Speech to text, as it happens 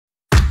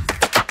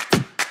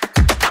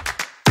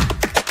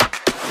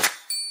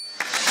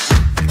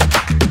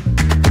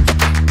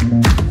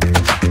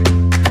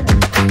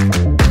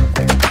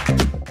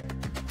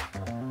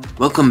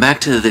welcome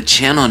back to the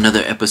channel.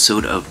 Another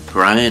episode of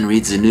Brian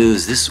Reads the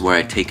News. This is where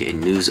I take a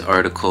news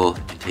article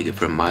and take it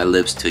from my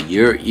lips to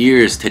your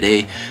ears.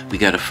 Today we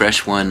got a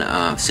fresh one.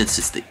 Since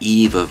it's the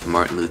eve of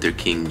Martin Luther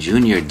King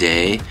Jr.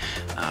 Day,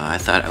 I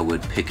thought I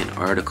would pick an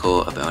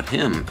article about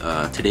him.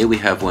 Today we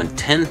have one,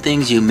 10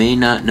 things you may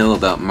not know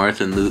about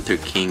Martin Luther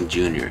King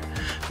Jr.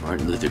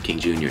 Martin Luther King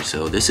Jr.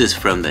 So this is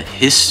from the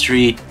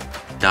history.com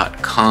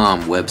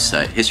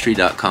website.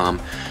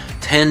 History.com.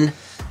 10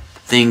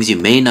 things you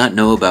may not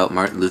know about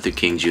Martin Luther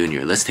King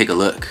Jr. Let's take a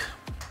look.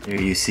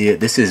 There you see it.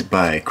 This is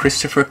by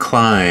Christopher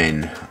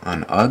Klein.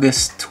 On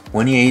August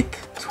 28th,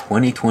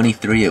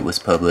 2023 it was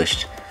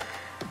published.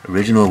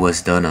 Original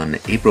was done on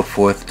April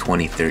 4th,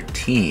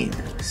 2013.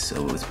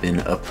 So it's been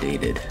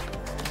updated.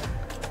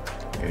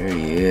 There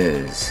he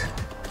is.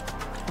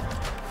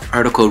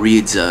 Article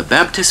reads,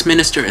 Baptist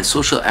minister and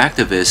social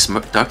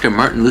activist Dr.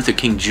 Martin Luther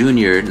King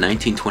Jr.,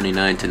 1929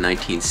 to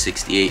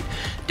 1968,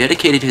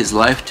 dedicated his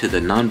life to the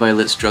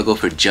nonviolent struggle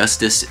for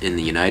justice in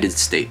the United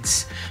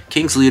States.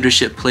 King's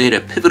leadership played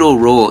a pivotal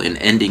role in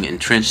ending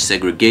entrenched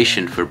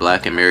segregation for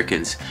Black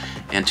Americans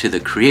and to the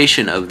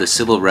creation of the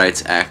Civil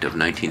Rights Act of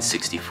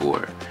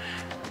 1964.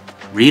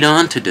 Read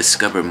on to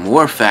discover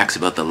more facts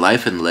about the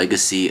life and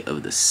legacy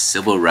of the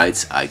civil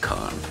rights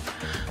icon.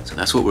 So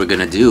that's what we're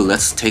gonna do.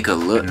 Let's take a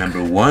look.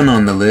 Number 1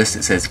 on the list,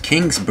 it says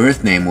King's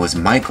birth name was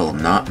Michael,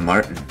 not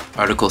Martin.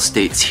 Article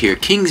states here,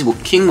 King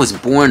was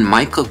born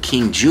Michael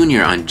King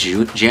Jr. on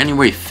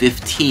January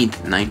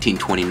 15th,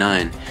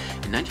 1929.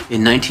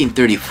 In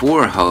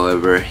 1934,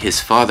 however, his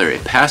father, a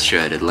pastor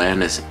at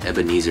Atlanta's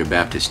Ebenezer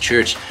Baptist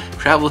Church,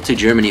 traveled to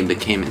Germany and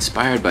became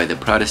inspired by the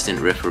Protestant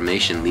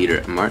Reformation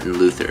leader Martin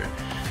Luther.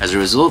 As a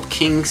result,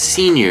 King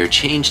Sr.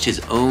 changed his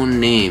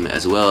own name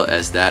as well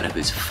as that of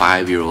his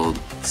 5-year-old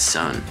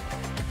son.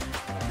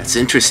 That's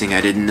interesting. I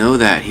didn't know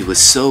that. He was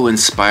so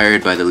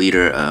inspired by the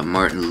leader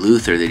Martin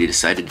Luther that he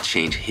decided to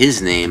change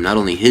his name, not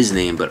only his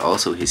name, but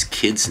also his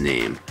kid's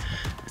name.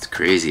 It's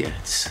crazy.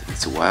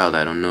 It's wild.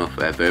 I don't know if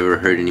I've ever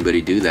heard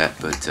anybody do that,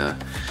 but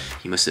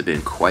he must have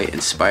been quite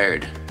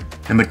inspired.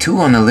 Number 2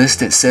 on the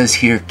list, it says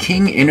here,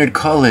 King entered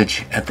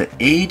college at the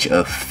age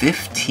of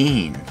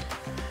 15.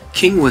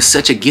 King was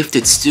such a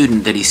gifted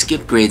student that he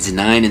skipped grades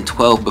 9 and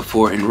 12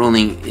 before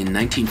enrolling in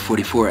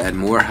 1944 at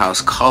Morehouse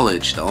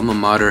College, the alma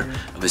mater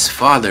of his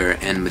father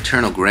and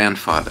maternal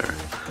grandfather.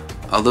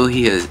 Although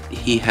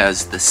he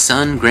has the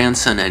son,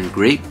 grandson, and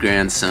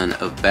great-grandson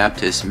of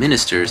Baptist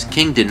ministers,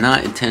 King did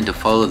not intend to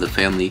follow the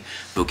family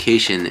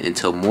vocation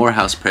until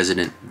Morehouse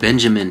president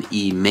Benjamin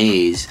E.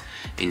 Mays,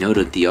 a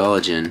noted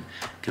theologian,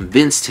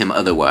 convinced him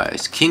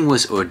otherwise. King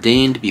was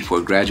ordained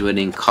before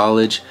graduating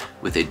college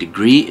with a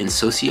degree in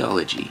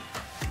sociology.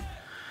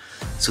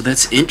 So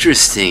that's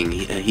interesting.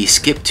 He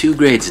skipped 2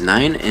 grades,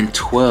 9 and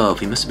 12.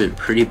 He must have been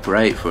pretty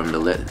bright for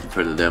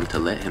them to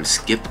let him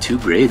skip 2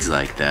 grades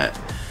like that.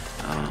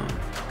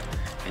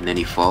 And then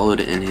he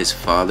followed in his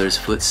father's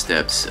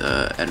footsteps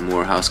at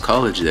Morehouse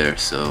College there.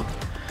 So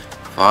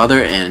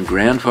father and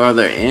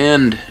grandfather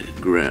and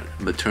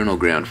maternal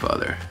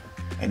grandfather.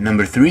 At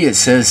number 3 it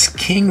says,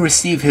 King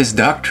received his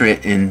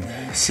doctorate in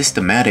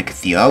systematic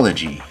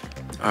theology.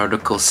 The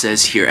article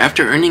says here,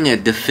 after earning a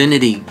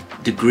divinity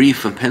degree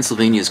from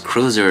Pennsylvania's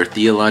Crozer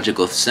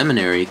Theological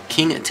Seminary,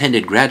 King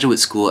attended graduate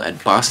school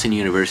at Boston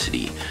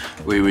University,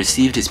 where he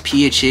received his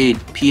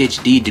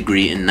PhD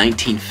degree in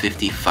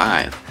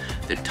 1955.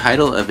 The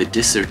title of a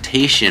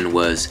dissertation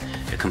was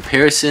A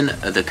Comparison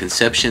of the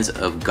Conceptions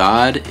of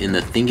God in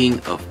the Thinking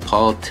of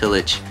Paul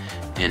Tillich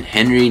and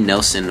Henry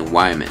Nelson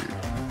Wyman.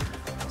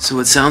 So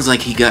it sounds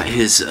like he got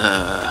his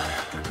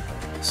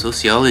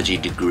sociology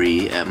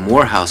degree at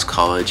Morehouse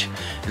College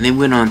and then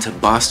went on to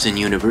Boston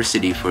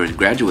University for his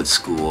graduate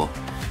school.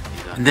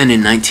 And then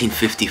in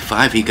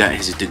 1955 he got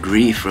his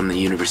degree from the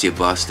University of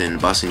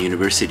Boston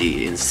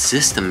University in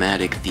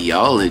systematic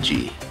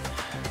theology.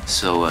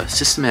 So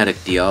systematic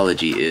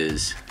theology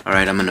is...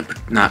 Alright, I'm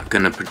not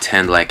gonna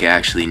pretend like I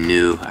actually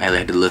knew. I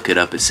had to look it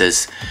up. It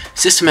says,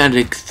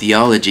 systematic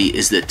theology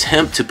is the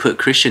attempt to put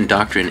Christian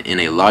doctrine in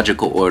a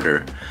logical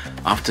order,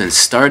 often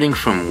starting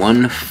from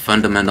one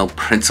fundamental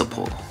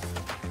principle.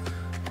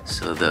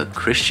 So the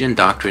Christian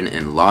doctrine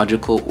in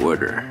logical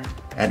order.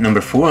 At number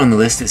 4 on the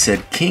list it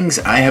said, King's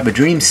I Have a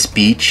Dream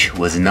speech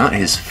was not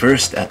his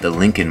first at the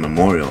Lincoln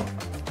Memorial.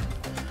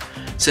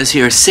 It says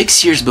here,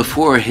 6 years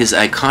before his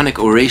iconic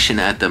oration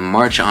at the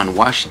March on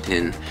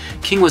Washington,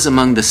 King was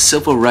among the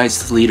civil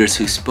rights leaders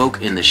who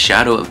spoke in the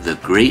shadow of the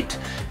great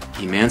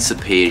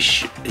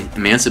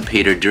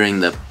emancipator during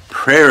the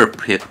prayer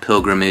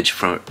pilgrimage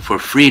for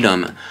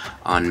freedom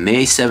on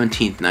May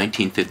 17,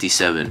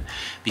 1957.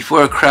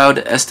 Before a crowd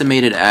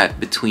estimated at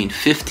between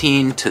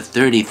 15 to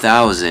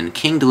 30,000,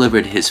 King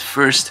delivered his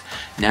first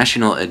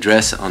national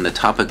address on the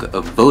topic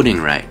of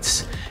voting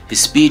rights. His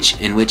speech,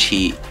 in which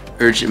he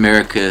urged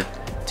America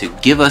to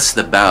give us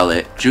the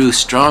ballot, drew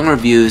strong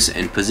reviews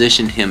and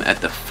positioned him at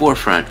the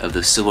forefront of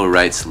the civil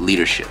rights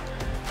leadership.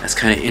 That's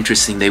kind of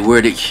interesting. They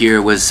word it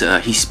here was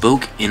he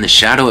spoke in the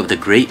shadow of the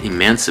great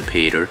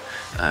emancipator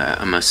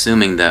I'm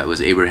assuming that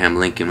was Abraham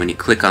Lincoln. When you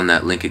click on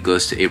that link, it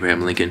goes to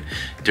Abraham Lincoln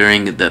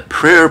during the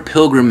prayer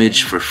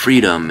pilgrimage for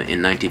freedom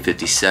in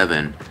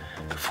 1957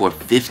 for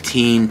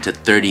 15 to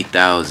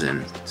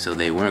 30,000. So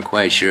they weren't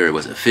quite sure.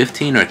 Was it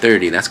 15 or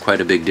 30? That's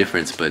quite a big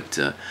difference, but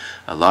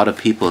a lot of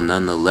people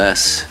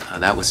nonetheless.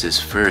 That was his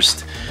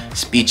first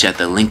speech at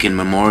the Lincoln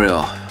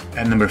Memorial.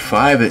 At number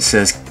 5, it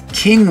says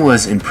King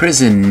was in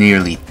prison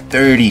nearly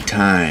 30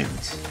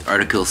 times.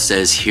 Article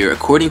says here,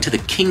 according to the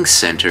King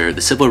Center,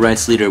 the civil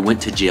rights leader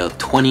went to jail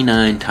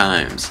 29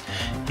 times.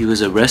 He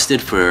was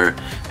arrested for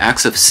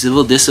acts of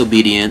civil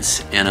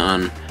disobedience and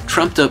on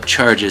trumped up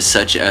charges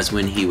such as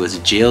when he was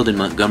jailed in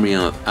Montgomery,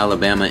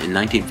 Alabama in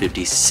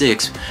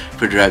 1956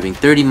 for driving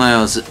 30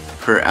 miles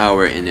per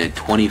hour in a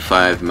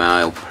 25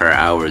 mile per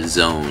hour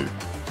zone.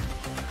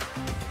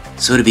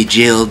 So to be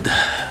jailed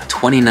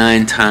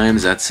 29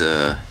 times, that's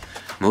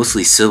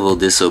mostly civil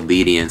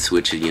disobedience,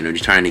 which, you know, you're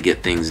trying to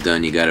get things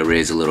done, you gotta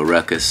raise a little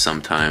ruckus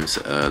sometimes.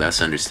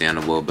 That's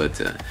understandable, but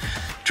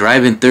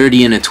driving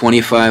 30 in a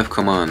 25,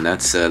 come on,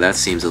 that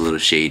seems a little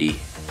shady.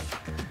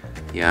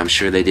 Yeah, I'm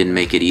sure they didn't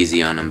make it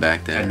easy on him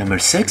back then. At number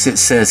 6, it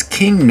says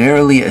King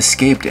narrowly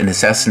escaped an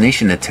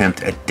assassination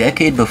attempt a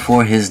decade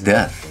before his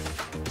death.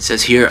 It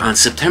says here, on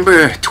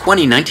September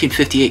 20,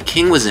 1958,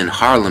 King was in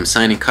Harlem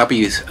signing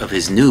copies of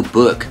his new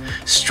book,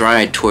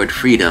 Stride Toward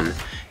Freedom,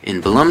 in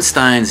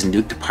Blumstein's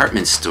new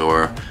department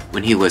store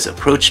when he was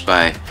approached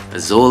by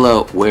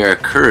Azola Ware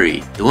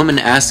Curry. The woman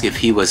asked if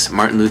he was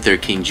Martin Luther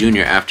King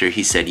Jr. After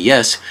he said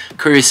yes,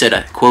 Curry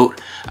said,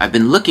 quote, "I've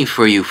been looking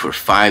for you for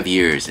 5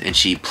 years," and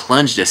she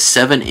plunged a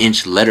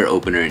 7-inch letter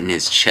opener in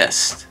his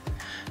chest.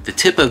 The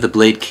tip of the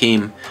blade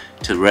came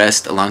to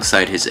rest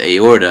alongside his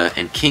aorta,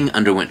 and King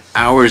underwent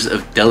hours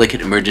of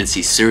delicate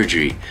emergency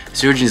surgery.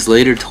 Surgeons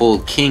later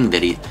told King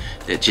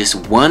that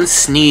just one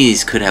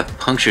sneeze could have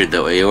punctured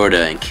the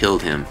aorta and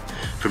killed him.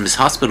 From his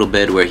hospital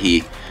bed where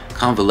he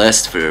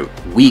convalesced for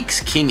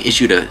weeks, King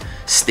issued a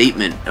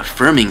statement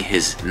affirming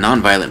his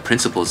nonviolent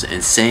principles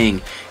and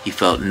saying he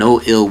felt no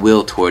ill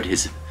will toward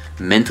his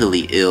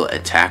mentally ill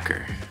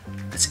attacker.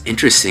 That's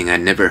interesting, I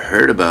never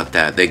heard about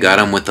that. They got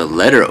him with a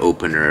letter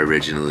opener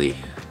originally.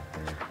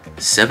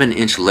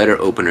 7-inch letter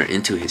opener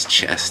into his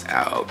chest,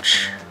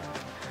 ouch.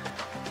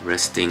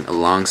 Resting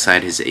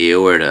alongside his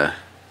aorta.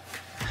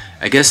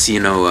 I guess, you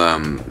know,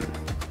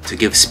 to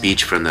give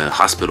speech from the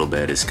hospital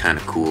bed is kind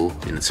of cool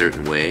in a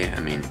certain way. I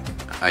mean,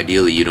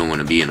 ideally you don't want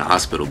to be in a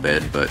hospital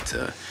bed, but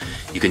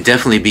you can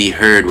definitely be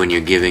heard when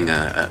you're giving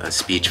a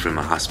speech from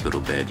a hospital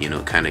bed. You know,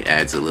 it kind of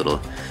adds a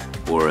little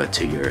aura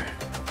to your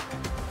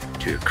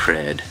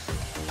cred.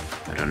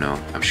 I don't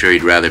know. I'm sure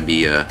you'd rather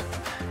be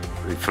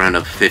in front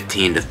of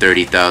 15 to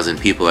 30,000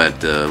 people at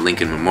the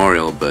Lincoln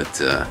Memorial,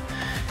 but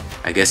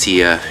I guess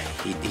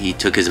he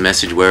took his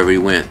message wherever he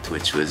went,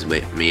 which was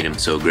made him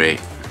so great.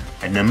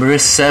 At number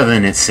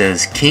 7, it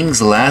says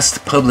King's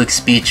last public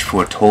speech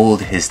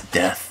foretold his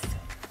death.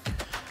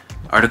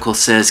 Article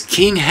says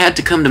King had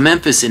to come to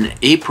Memphis in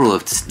April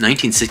of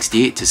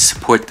 1968 to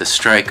support the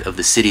strike of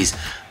the city's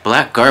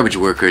black garbage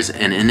workers,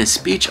 and in his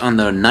speech on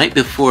the night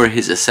before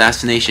his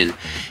assassination,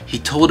 he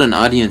told an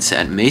audience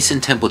at Mason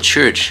Temple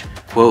Church,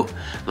 quote,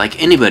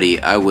 "Like anybody,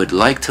 I would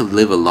like to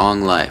live a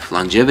long life.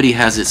 Longevity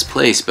has its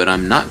place, but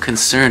I'm not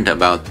concerned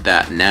about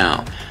that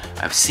now.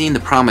 I've seen the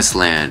promised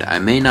land. I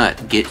may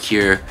not get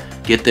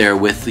there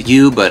with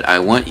you, but I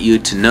want you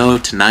to know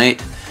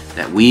tonight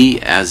that we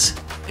as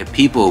a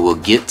people will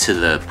get to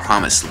the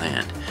promised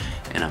land.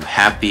 And I'm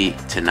happy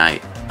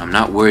tonight. I'm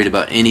not worried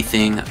about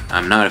anything.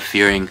 I'm not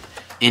fearing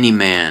any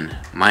man.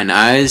 Mine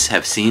eyes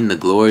have seen the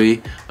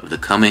glory of the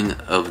coming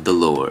of the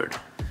Lord."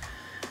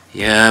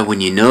 Yeah,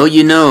 when you know,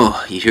 you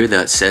know. You hear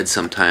that said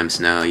sometimes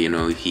now. You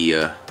know, he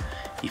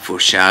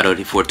foreshadowed,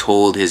 he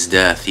foretold his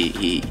death.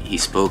 He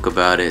spoke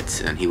about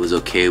it, and he was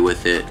okay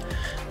with it.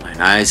 Mine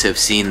eyes have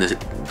seen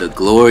the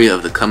glory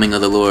of the coming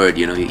of the Lord.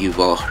 You know, you've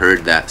all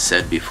heard that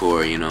said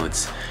before. You know,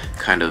 it's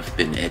kind of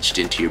been etched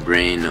into your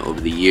brain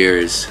over the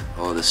years.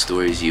 All the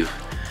stories you've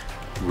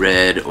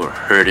read or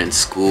heard in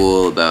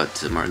school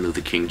about Martin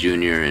Luther King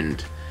Jr.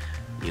 And,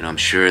 you know, I'm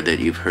sure that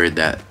you've heard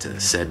that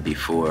said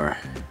before.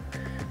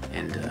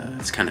 And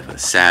it's kind of a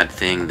sad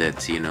thing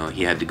that, you know,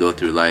 he had to go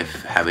through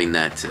life having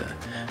that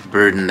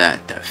burden,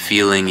 that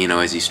feeling, you know,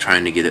 as he's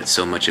trying to get it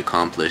so much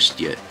accomplished,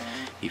 yet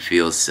he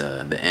feels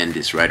the end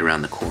is right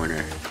around the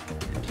corner.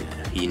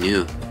 And, he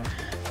knew.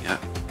 Yeah.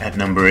 At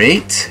number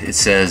 8, it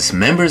says,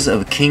 members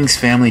of King's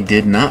family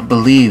did not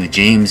believe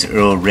James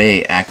Earl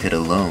Ray acted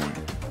alone.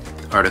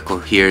 The article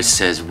here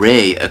says,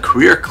 Ray, a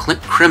career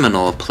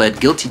criminal, pled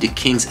guilty to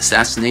King's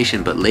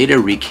assassination but later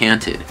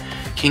recanted.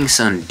 King's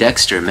son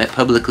Dexter met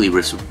publicly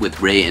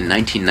with Ray in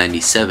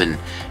 1997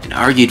 and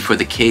argued for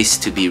the case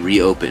to be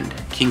reopened.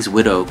 King's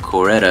widow,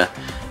 Coretta,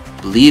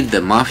 believed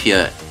the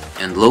mafia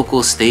and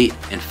local, state,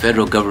 and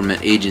federal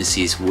government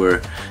agencies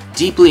were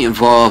deeply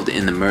involved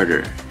in the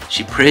murder.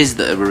 She praised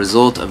the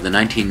result of the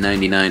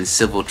 1999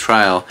 civil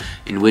trial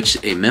in which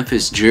a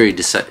Memphis jury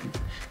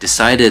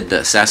decided the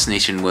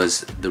assassination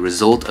was the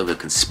result of a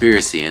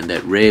conspiracy and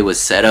that Ray was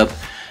set up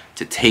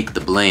to take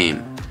the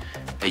blame.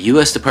 A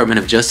U.S. Department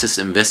of Justice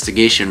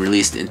investigation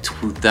released in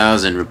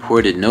 2000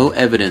 reported no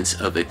evidence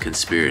of a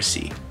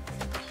conspiracy.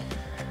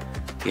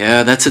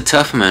 Yeah, that's a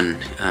tough one.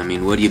 I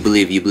mean, what do you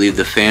believe? You believe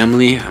the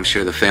family? I'm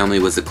sure the family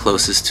was the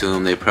closest to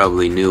him. They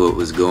probably knew what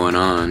was going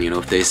on. You know,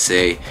 if they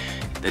say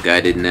the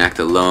guy didn't act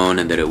alone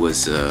and that it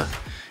was,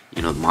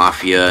 you know,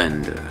 mafia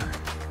and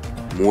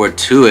more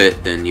to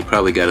it, then you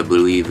probably got to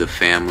believe the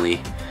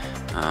family.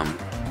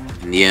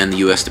 In the end, the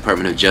U.S.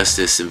 Department of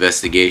Justice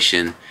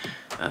investigation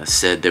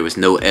said there was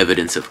no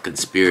evidence of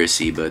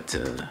conspiracy, but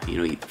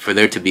you know, for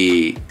there to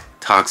be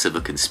talks of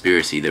a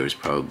conspiracy, there was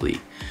probably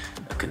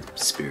a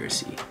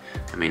conspiracy.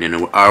 I mean, in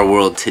our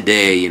world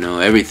today, you know,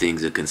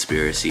 everything's a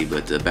conspiracy,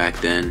 but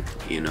back then,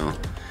 you know,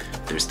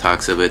 there's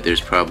talks of it,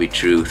 there's probably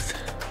truth.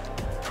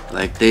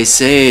 Like they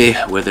say,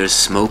 where there's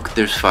smoke,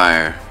 there's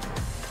fire.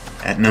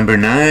 At number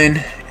 9,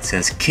 it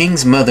says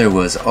King's mother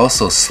was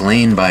also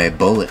slain by a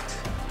bullet.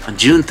 On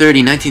June 30,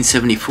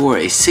 1974,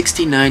 a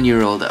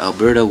 69-year-old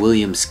Alberta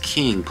Williams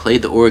King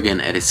played the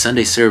organ at a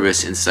Sunday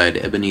service inside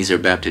Ebenezer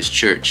Baptist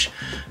Church.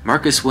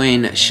 Marcus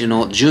Wayne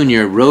Chenault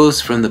Jr.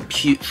 rose from the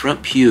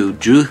front pew,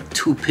 drew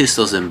 2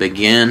 pistols, and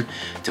began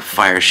to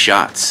fire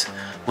shots.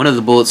 One of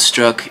the bullets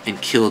struck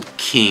and killed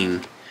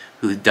King,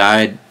 who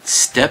died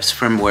steps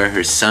from where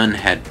her son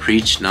had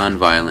preached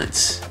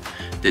nonviolence.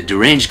 The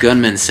deranged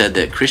gunman said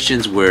that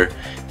Christians were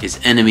his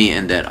enemy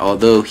and that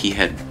although he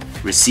had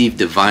received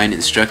divine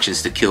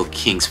instructions to kill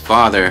King's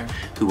father,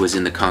 who was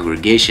in the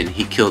congregation,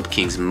 he killed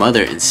King's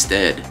mother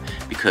instead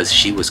because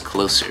she was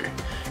closer.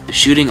 The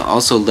shooting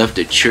also left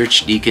a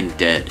church deacon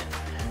dead.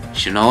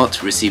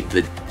 Chenault received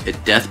a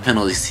death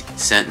penalty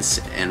sentence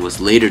and was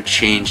later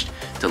changed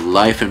to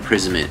life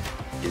imprisonment,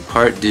 in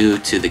part due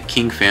to the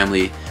King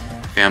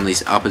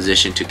family's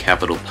opposition to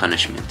capital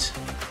punishment.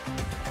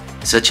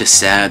 Such a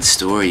sad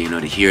story, you know,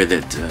 to hear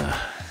that the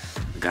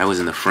guy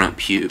was in the front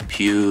pew,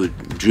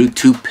 drew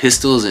 2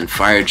 pistols and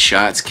fired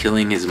shots,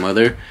 killing King's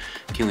mother.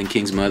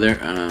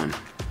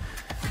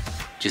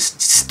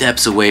 Just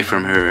steps away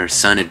from her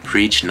son had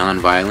preached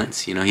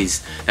nonviolence. You know,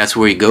 that's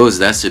where he goes.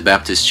 That's the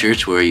Baptist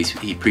church where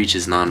he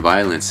preaches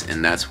nonviolence,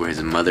 and that's where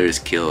his mother is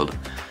killed.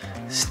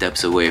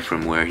 Steps away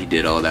from where he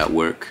did all that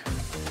work.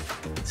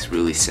 It's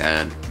really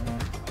sad.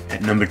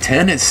 At number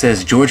 10, it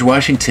says George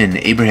Washington,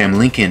 Abraham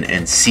Lincoln,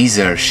 and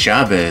Cesar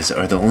Chavez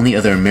are the only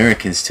other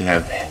Americans to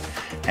have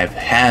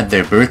had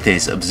their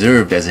birthdays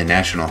observed as a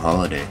national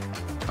holiday.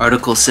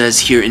 Article says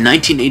here, in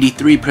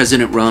 1983,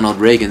 President Ronald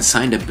Reagan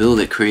signed a bill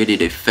that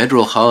created a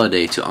federal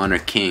holiday to honor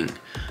King.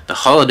 The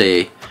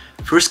holiday,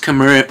 first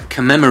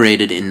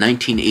commemorated in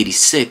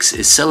 1986,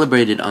 is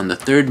celebrated on the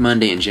 3rd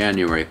Monday in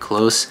January,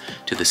 close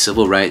to the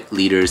civil rights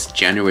leader's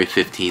January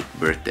 15th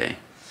birthday.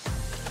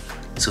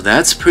 So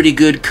that's pretty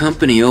good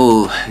company.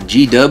 Oh,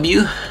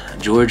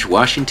 GW, George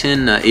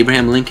Washington,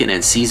 Abraham Lincoln,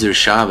 and Cesar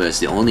Chavez,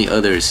 the only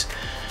others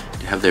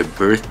to have their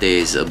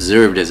birthdays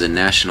observed as a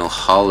national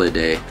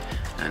holiday.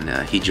 And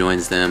he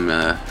joins them.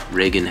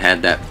 Reagan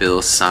had that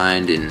bill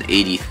signed in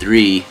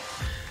 '83,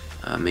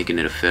 making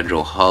it a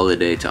federal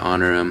holiday to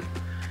honor him.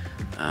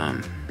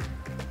 And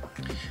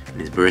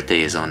his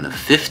birthday is on the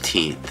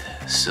 15th,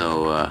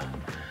 so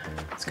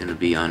it's going to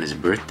be on his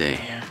birthday.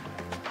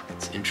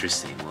 It's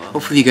interesting. Well,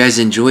 hopefully you guys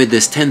enjoyed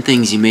this 10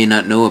 things you may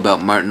not know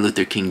about Martin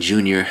Luther King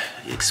Jr.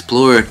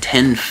 Explore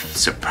 10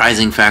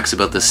 surprising facts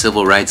about the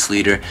civil rights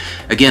leader.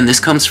 Again, this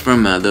comes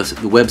from the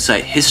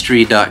website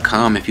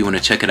history.com if you want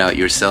to check it out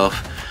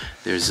yourself.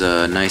 There's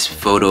a nice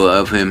photo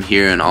of him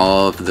here in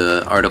all of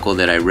the article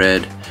that I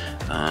read.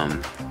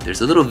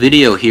 There's a little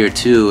video here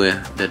too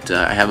that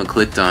I haven't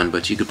clicked on,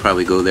 but you could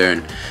probably go there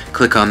and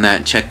click on that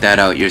and check that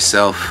out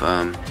yourself.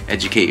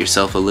 Educate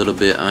yourself a little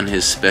bit on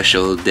his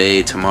special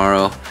day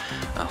tomorrow.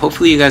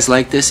 Hopefully you guys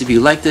like this. If you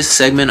like this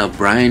segment of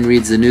Brian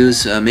Reads the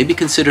News, maybe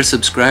consider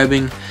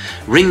subscribing.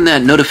 Ring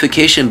that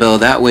notification bell,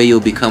 that way you'll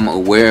become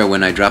aware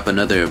when I drop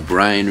another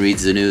Brian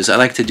Reads the News. I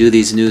like to do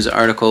these news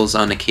articles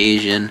on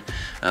occasion,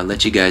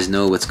 let you guys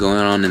know what's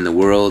going on in the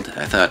world.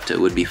 I thought it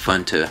would be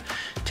fun to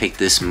take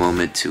this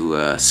moment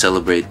to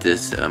celebrate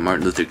this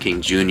Martin Luther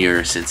King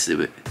Jr. since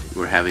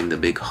we're having the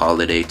big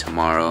holiday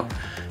tomorrow.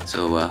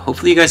 So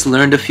hopefully you guys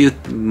learned a few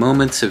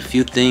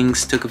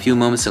things, took a few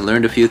moments and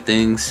learned a few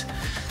things.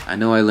 I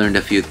know I learned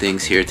a few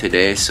things here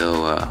today,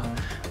 so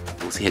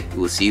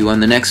we'll see you on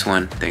the next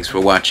one. Thanks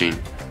for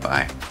watching.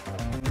 Bye.